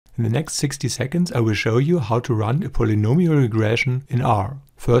In the next 60 seconds I will show you how to run a polynomial regression in R.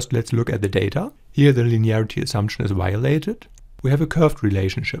 First, let's look at the data. Here the linearity assumption is violated. We have a curved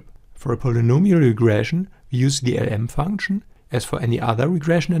relationship. For a polynomial regression we use the LM function as for any other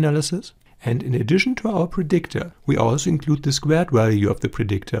regression analysis, and in addition to our predictor we also include the squared value of the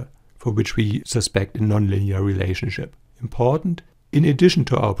predictor, for which we suspect a nonlinear relationship. Important, in addition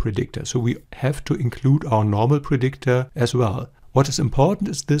to our predictor, so we have to include our normal predictor as well. What is important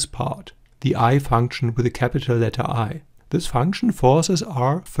is this part, the I function with a capital letter I. This function forces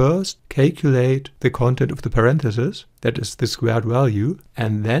R first calculate the content of the parenthesis, that is the squared value,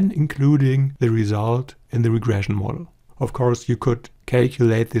 and then including the result in the regression model. Of course, you could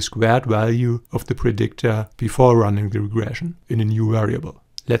calculate the squared value of the predictor before running the regression in a new variable.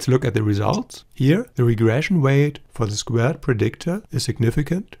 Let's look at the results. Here, the regression weight for the squared predictor is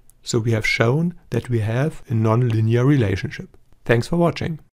significant, so we have shown that we have a nonlinear relationship. Thanks for watching.